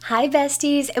Hi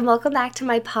besties, and welcome back to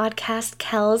my podcast,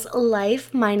 Kel's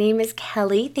Life. My name is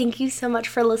Kelly. Thank you so much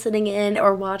for listening in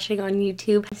or watching on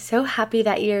YouTube. I'm so happy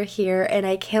that you're here, and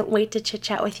I can't wait to chit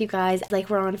chat with you guys like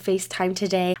we're on FaceTime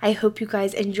today. I hope you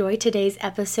guys enjoy today's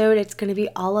episode. It's going to be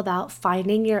all about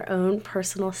finding your own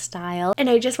personal style. And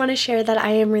I just want to share that I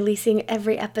am releasing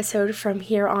every episode from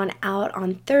here on out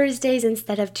on Thursdays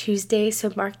instead of Tuesdays.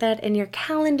 So mark that in your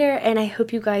calendar, and I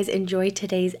hope you guys enjoy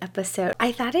today's episode.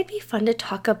 I thought it'd be fun to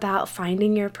talk about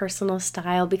finding your personal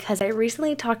style because I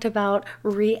recently talked about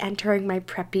re-entering my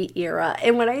preppy era.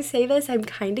 And when I say this, I'm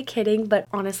kind of kidding, but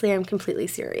honestly, I'm completely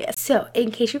serious. So in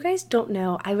case you guys don't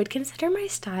know, I would consider my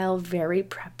style very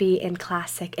preppy and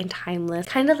classic and timeless,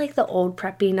 kind of like the old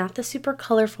preppy, not the super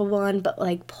colorful one, but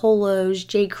like polos,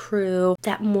 J. Crew,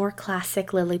 that more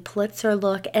classic Lily Pulitzer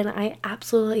look, and I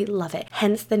absolutely love it.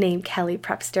 Hence the name Kelly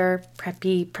Prepster,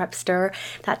 preppy prepster.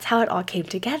 That's how it all came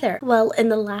together. Well, in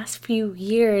the last few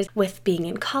years, with being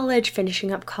in college, finishing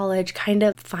up college, kind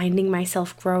of finding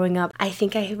myself growing up, I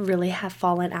think I really have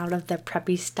fallen out of the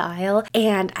preppy style,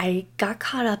 and I got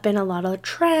caught up in a lot of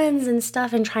trends and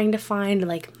stuff and trying to find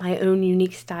like my own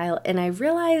unique style, and I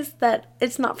realized that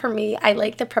it's not for me. I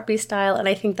like the preppy style, and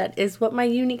I think that is what my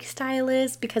unique style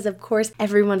is, because of course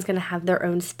everyone's gonna have their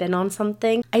own spin on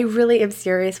something. I really am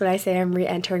serious when I say I'm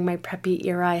re-entering my preppy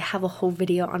era. I have a whole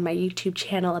video on my YouTube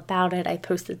channel about it. I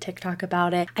posted TikTok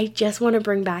about it. I just want to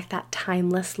bring back that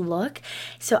timeless look.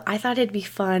 So I thought it'd be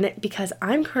fun because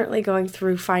I'm currently going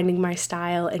through finding my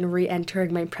style and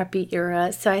re-entering my preppy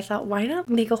era. So I thought, why not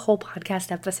make a whole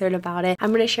podcast episode about it? I'm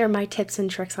going to share my tips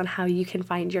and tricks on how you can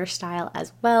find your style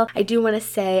as well. I do want to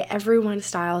say everyone's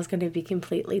style is going to be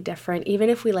completely different. Even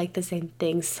if we like the same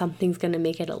things, something's going to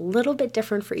make it a little bit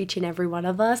different for each and every one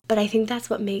of us. But I think that's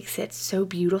what makes it so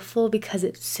beautiful, because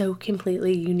it's so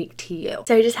completely unique to you.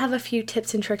 So I just have a few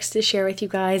tips and tricks to share with you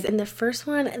guys. And the first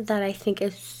one that I think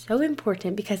is so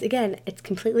important, because again, it's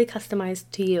completely customized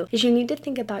to you, is you need to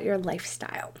think about your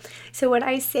lifestyle. So when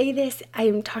I say this,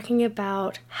 I'm talking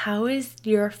about how is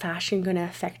your fashion going to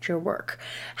affect your work?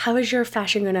 How is your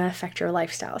fashion going to affect your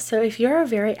lifestyle? So if you're a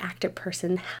very active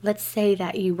person, let's say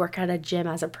that you work at a gym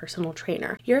as a personal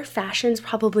trainer, your fashion's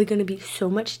probably going to be so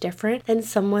much different than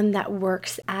someone that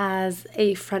works as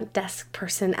a front desk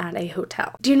person at a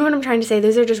hotel. Do you know what I'm trying to say?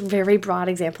 Those are just very broad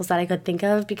examples that I could think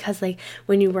of, because like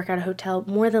when you work at a hotel,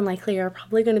 more than likely you're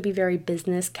probably going to be very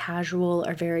business casual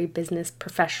or very business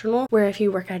professional, where if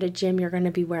you work at a gym, you're going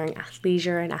to be wearing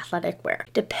athleisure and athletic wear.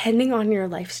 Depending on your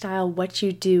lifestyle, what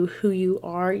you do, who you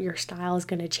are, your style is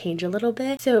going to change a little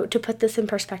bit. So to put this in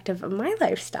perspective of my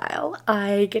lifestyle,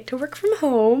 I get to work from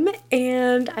home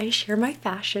and I share my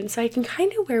fashion, so I can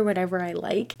kind of wear whatever I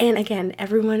like. And again,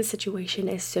 everyone's situation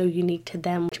is so unique to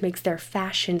them, which makes their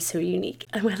fashion so unique.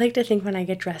 And I like to think when I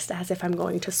get dressed as if I'm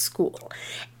going to school.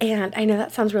 And I know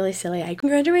that sounds really silly. I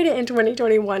graduated in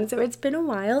 2021, so it's been a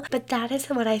while, but that is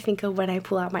what I think of when I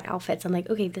pull out my outfits. I'm like,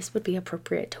 okay, this would be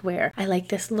appropriate to wear. I like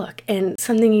this look. And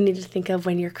something you need to think of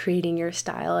when you're creating your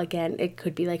style, again, it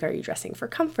could be like, are you dressing for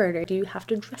comfort, or do you have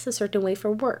to dress a certain way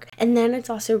for work? And then it's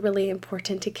also really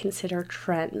important to consider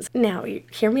trends. Now,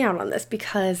 hear me out on this,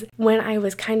 because when I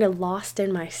was kind of lost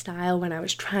in my style, when I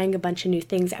was trying a bunch of new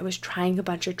things, I was trying a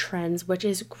bunch of trends, which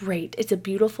is great. It's a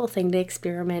beautiful thing to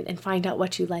experiment and find out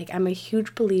what you like. I'm a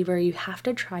huge believer you have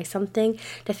to try something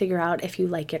to figure out if you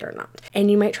like it or not.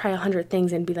 And you might try 100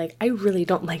 things and be like, I really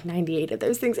don't like 98 of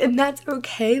those things, and that's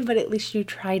okay, but at least you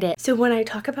tried it. So when I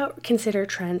talk about consider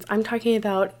trends, I'm talking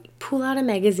about pull out a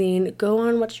magazine, go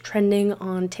on what's trending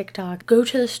on TikTok, go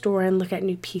to the store and look at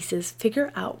new pieces,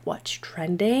 figure out what's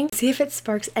trending, see if it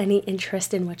sparks any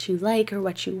interest in what you like or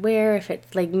what you wear, if it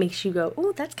like makes you go,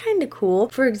 oh, that's kind of cool.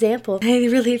 For example, I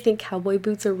really think cowboy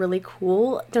boots are really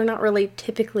cool. They're not really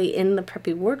typically in the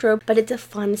preppy wardrobe, but it's a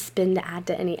fun spin to add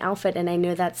to any outfit, and I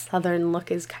know that southern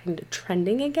look is kind of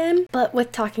trending again. But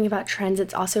with talking about trends,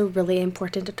 it's also really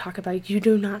important to talk about you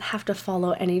do not have to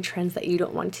follow any trends that you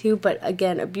don't want to, but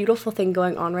again, a beautiful thing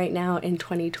going on right now in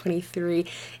 2023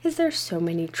 is there's so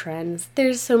many trends.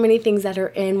 There's so many things that are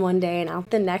in one day and out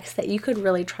the next that you could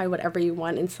really try whatever you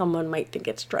want and someone might think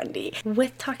it's trendy.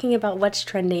 With talking about what's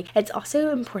trendy, it's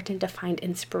also important to find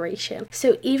inspiration.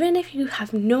 So even if you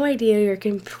have no idea, you're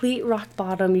complete rock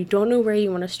bottom, you don't know where you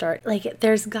want to start, like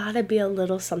there's gotta be a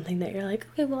little something that you're like,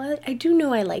 okay, well, I do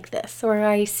know I like this, or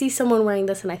I see someone wearing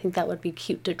this and I think that would be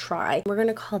cute to try. We're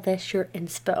gonna call this your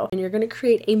inspo, and you're gonna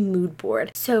create a mood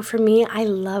board. So So for me, I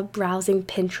love browsing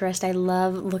Pinterest. I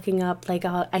love looking up, like,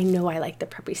 I know I like the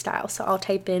preppy style, so I'll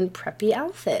type in preppy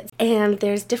outfits. And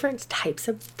there's different types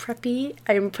of preppy.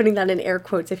 I'm putting that in air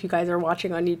quotes if you guys are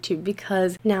watching on YouTube,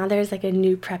 because now there's like a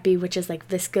new preppy, which is like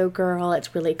Visco Girl.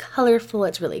 It's really colorful.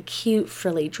 It's really cute,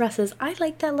 frilly dresses. I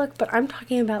like that look, but I'm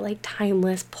talking about like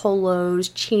timeless polos,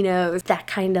 chinos, that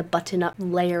kind of button-up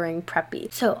layering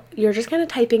preppy. So you're just going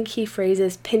to type in key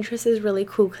phrases. Pinterest is really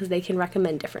cool because they can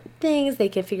recommend different things. They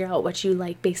can figure out what you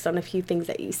like based on a few things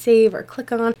that you save or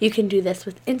click on. You can do this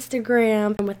with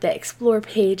Instagram and with the explore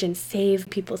page and save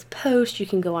people's posts. You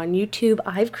can go on YouTube.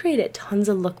 I've created tons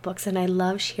of lookbooks and I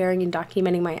love sharing and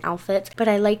documenting my outfits, but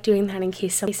I like doing that in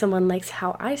case someone likes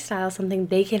how I style something,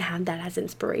 they can have that as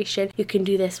inspiration. You can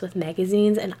do this with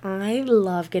magazines, and I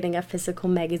love getting a physical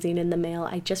magazine in the mail.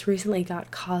 I just recently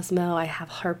got Cosmo. I have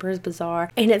Harper's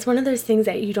Bazaar, and it's one of those things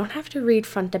that you don't have to read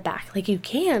front to back. Like, you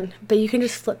can, but you can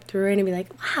just flip through it and be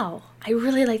like, wow, I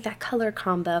really like that color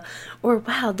combo, or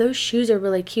wow, those shoes are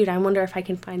really cute. I wonder if I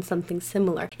can find something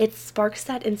similar. It sparks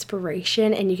that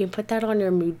inspiration, and you can put that on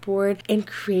your mood board and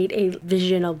create a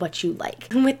vision of what you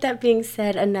like. And with that being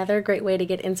said, another great way to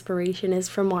get inspiration is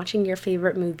from watching your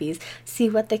favorite movies. See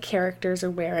what the characters are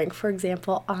wearing. For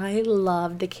example, I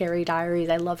love the Carrie Diaries.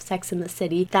 I love Sex and the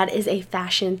City. That is a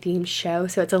fashion themed show,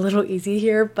 so it's a little easy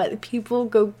here, but people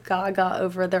go gaga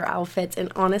over their outfits,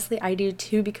 and honestly, I do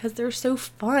too, because they're so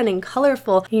fun and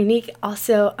colorful, unique.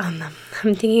 Also, I'm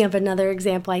thinking of another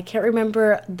example. I can't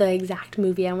remember the exact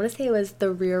movie. I want to say it was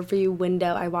The Rearview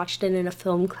Window. I watched it in a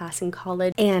film class in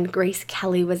college, and Grace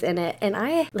Kelly was in it. And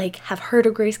I have heard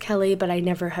of Grace Kelly, but I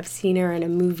never have seen her in a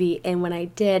movie. And when I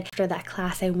did, after that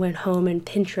class, I went home and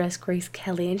Pinterest Grace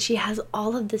Kelly, and she has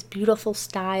all of this beautiful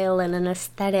style and an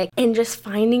aesthetic. And just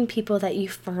finding people that you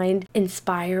find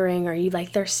inspiring, or you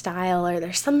like their style, or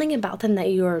there's something about them that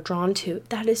you are drawn to,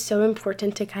 that is so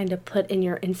important to kind of put in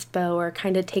your inspo or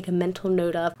kind of take a mental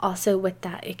note of. Also with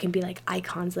that, it can be like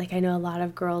icons. Like, I know a lot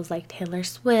of girls like Taylor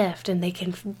Swift, and they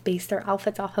can base their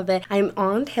outfits off of it. I'm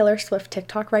on Taylor Swift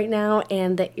TikTok right now,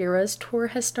 and the Eras tour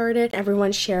has started.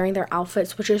 Everyone's sharing their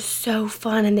outfits, which is so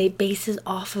fun, and they base it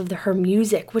off of her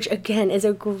music, which again is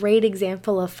a great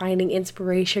example of finding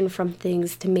inspiration from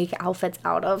things to make outfits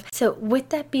out of. So with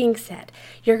that being said,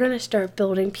 you're going to start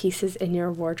building pieces in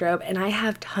your wardrobe, and I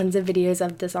have tons of videos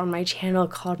of this on my channel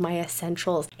called My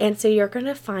Essentials. And so you're going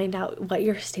to find out what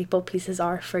your staple pieces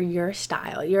are for your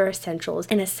style, your essentials,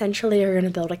 and essentially you're going to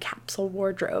build a capsule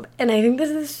wardrobe. And I think this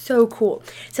is so cool.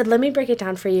 So let me break it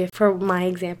down for you for my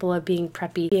example of being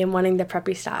preppy and wanting the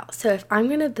preppy style. So if I'm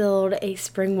going to build a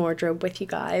spring wardrobe with you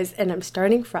guys and I'm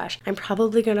starting fresh, I'm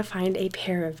probably going to find a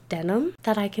pair of denim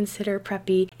that I consider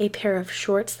preppy, a pair of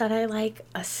shorts that I like,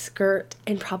 a skirt,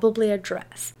 and probably a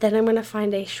dress. Then I'm going to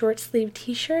find a short sleeve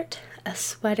t-shirt, a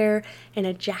sweater, and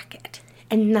a jacket.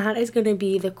 And that is going to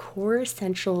be the core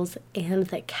essentials and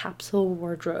the capsule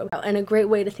wardrobe. And a great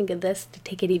way to think of this, to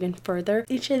take it even further,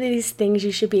 each of these things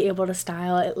you should be able to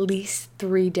style at least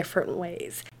 3 different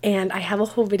ways. And I have a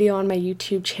whole video on my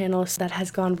YouTube channel that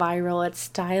has gone viral. It's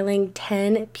styling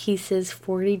 10 pieces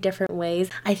 40 different ways.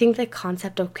 I think the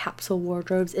concept of capsule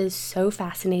wardrobes is so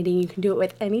fascinating. You can do it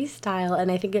with any style, and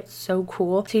I think it's so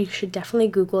cool. So you should definitely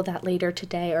Google that later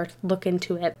today or look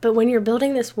into it. But when you're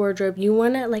building this wardrobe, you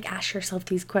want to ask yourself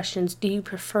these questions. Do you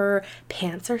prefer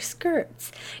pants or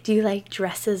skirts? Do you like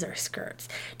dresses or skirts?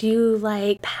 Do you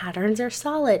like patterns or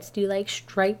solids? Do you like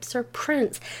stripes or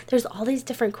prints? There's all these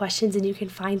different questions, and you can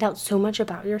find out so much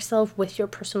about yourself with your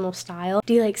personal style.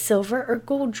 Do you like silver or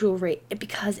gold jewelry?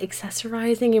 Because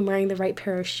accessorizing and wearing the right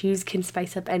pair of shoes can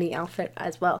spice up any outfit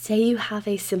as well. Say you have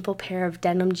a simple pair of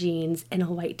denim jeans and a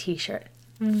white t-shirt.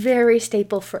 Very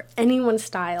staple for anyone's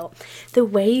style. The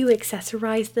way you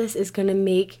accessorize this is going to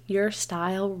make your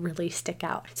style really stick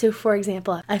out. So for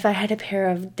example, if I had a pair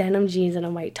of denim jeans and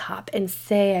a white top, and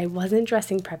say I wasn't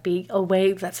dressing preppy, a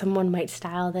way that someone might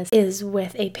style this is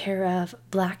with a pair of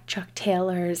black Chuck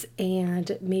Taylors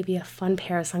and maybe a fun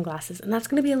pair of sunglasses. And that's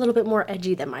going to be a little bit more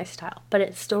edgy than my style, but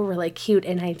it's still really cute,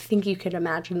 and I think you could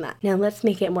imagine that. Now let's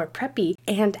make it more preppy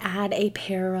and add a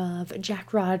pair of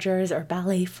Jack Rogers or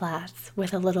ballet flats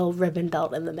with a little ribbon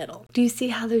belt in the middle. Do you see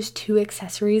how those 2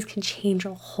 accessories can change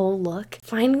a whole look?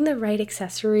 Finding the right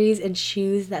accessories and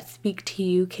shoes that speak to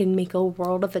you can make a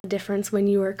world of a difference when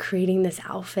you are creating this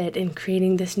outfit and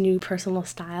creating this new personal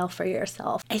style for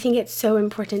yourself. I think it's so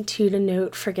important too to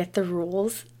note, forget the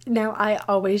rules. Now, I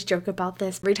always joke about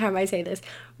this every time I say this.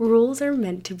 Rules are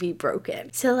meant to be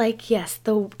broken. So yes,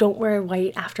 don't wear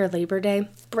white after Labor Day.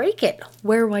 Break it.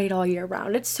 Wear white all year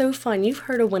round. It's so fun. You've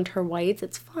heard of winter whites.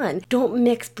 It's fun. Don't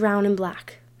mix brown and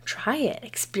black. try it,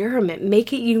 experiment,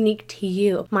 make it unique to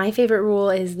you. My favorite rule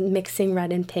is mixing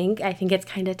red and pink. I think it's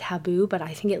kind of taboo, but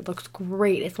I think it looks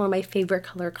great. It's one of my favorite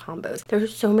color combos.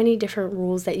 There's so many different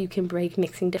rules that you can break,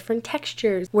 mixing different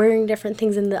textures, wearing different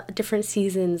things in the different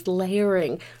seasons,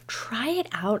 layering. Try it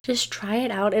out. Just try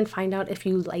it out and find out if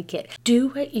you like it. Do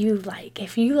what you like.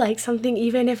 If you like something,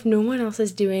 even if no one else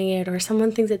is doing it or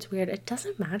someone thinks it's weird, it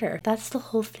doesn't matter. That's the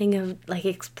whole thing of like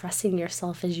expressing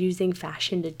yourself, is using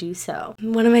fashion to do so.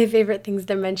 One of my favorite things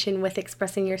to mention with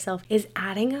expressing yourself is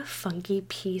adding a funky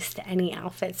piece to any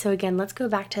outfit. So again, let's go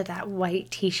back to that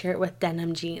white t-shirt with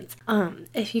denim jeans.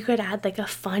 If you could add like a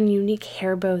fun, unique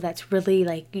hair bow that's really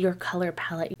like your color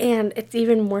palette. And it's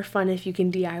even more fun if you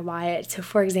can DIY it. So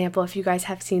for example, if you guys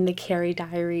have seen the Carrie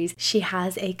Diaries, she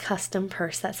has a custom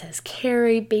purse that says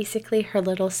Carrie. Basically, her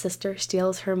little sister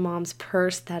steals her mom's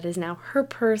purse that is now her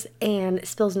purse and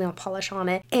spills nail polish on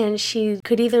it. And she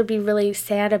could either be really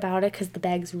sad about it because the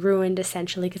bag's ruined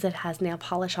essentially because it has nail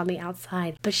polish on the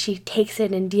outside, but she takes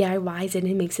it and DIYs it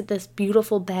and makes it this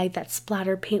beautiful bag that's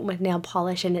splatter paint with nail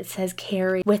polish and it says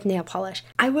Carrie with nail polish.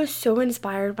 I was so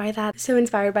inspired by that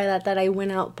that I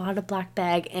went out, bought a black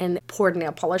bag and poured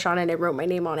nail polish on it and wrote my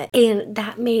name on it. And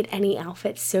that made any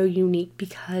outfit so unique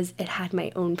because it had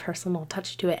my own personal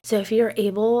touch to it. So if you're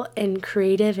able and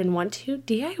creative and want to,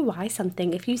 DIY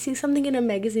something. If you see something in a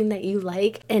magazine that you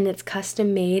like and it's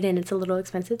custom made and it's a little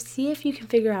expensive, see if you can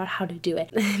figure out how to do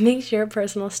it. Makes your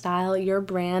personal style, your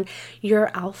brand,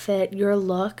 your outfit, your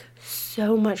look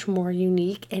so much more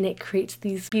unique, and it creates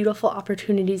these beautiful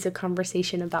opportunities of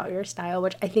conversation about your style,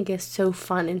 which I think is so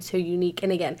fun and so unique.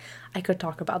 And again, I could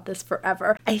talk about this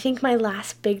forever. I think my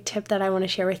last big tip that I want to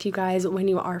share with you guys when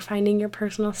you are finding your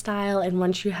personal style, and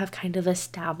once you have kind of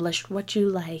established what you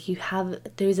like, you have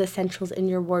those essentials in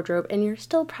your wardrobe and you're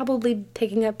still probably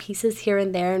picking up pieces here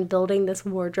and there and building this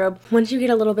wardrobe. Once you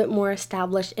get a little bit more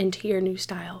established into your new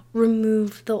style,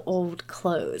 remove the old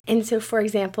clothes. And so for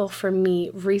example, for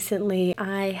me recently,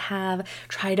 I have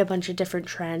tried a bunch of different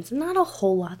trends, not a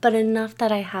whole lot, but enough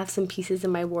that I have some pieces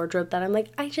in my wardrobe that I'm like,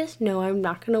 I just know I'm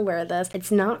not going to wear this.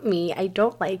 It's not me. I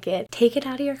don't like it. Take it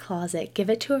out of your closet, give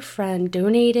it to a friend,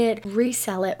 donate it,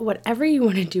 resell it, whatever you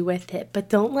want to do with it. But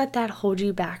don't let that hold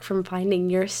you back from finding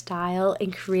your style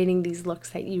and creating these looks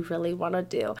that you really want to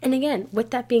do. And again,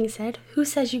 with that being said, who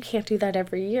says you can't do that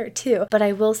every year too? But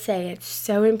I will say it's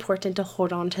so important to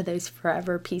hold on to those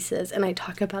forever pieces. And I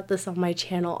talk about this on my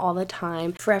channel all the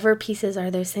time. Forever pieces are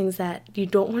those things that you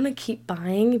don't want to keep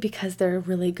buying because they're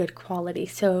really good quality.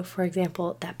 So for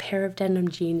example, that pair of denim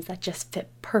jeans that just fit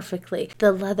perfectly,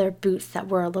 the leather boots that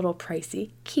were a little pricey,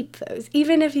 keep those.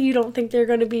 Even if you don't think they're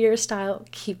going to be your style,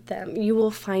 keep them. You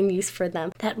will find use for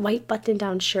them. That white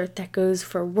button-down shirt that goes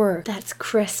for work, that's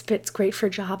crisp, it's great for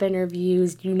job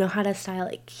interviews, you know how to style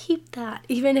it, keep that.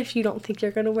 Even if you don't think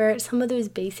you're going to wear it, some of those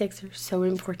basics are so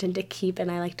important to keep,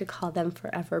 and I like to call them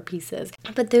forever pieces.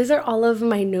 But those are all of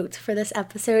my notes for this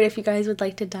episode. If you guys would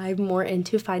like to dive more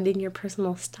into finding your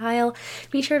personal style,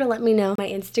 be sure to let me know. My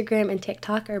Instagram and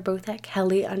TikTok are both at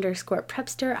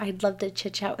Kelly_Prepster. I'd love to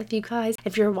chit chat with you guys.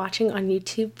 If you're watching on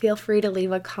YouTube, feel free to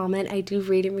leave a comment. I do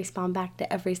read and respond back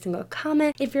to every single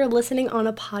comment. If you're listening on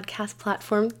a podcast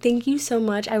platform, thank you so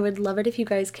much. I would love it if you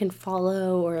guys can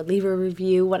follow or leave a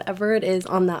review, whatever it is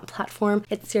on that platform.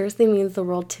 It seriously means the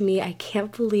world to me. I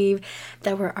can't believe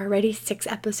that we're already 6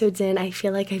 episodes in. I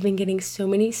feel like I've been getting so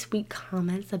many sweet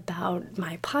comments about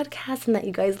my podcast and that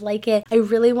you guys like it. I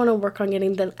really want to work on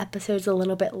getting the episodes a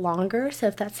little bit longer. So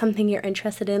if that's something you're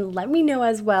interested in, let me know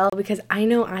as well, because I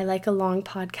know I like a long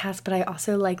podcast, but I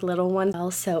also like little ones.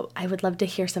 So I would love to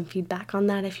hear some feedback on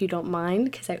that if you don't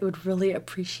mind, because I would really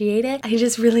appreciate it. I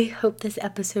just really hope this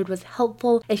episode was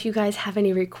helpful. If you guys have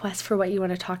any requests for what you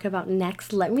want to talk about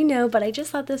next, let me know. But I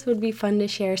just thought this would be fun to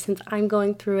share since I'm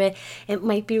going through it. It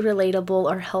might be relatable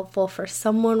or helpful for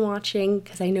someone watching,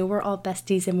 because I know we're all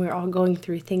besties and we're all going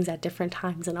through things at different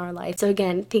times in our life. So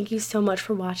again, thank you so much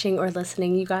for watching or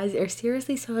listening. You guys are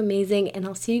seriously so amazing, and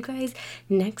I'll see you guys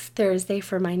next Thursday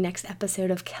for my next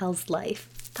episode of Kel's Life.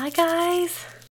 Bye guys!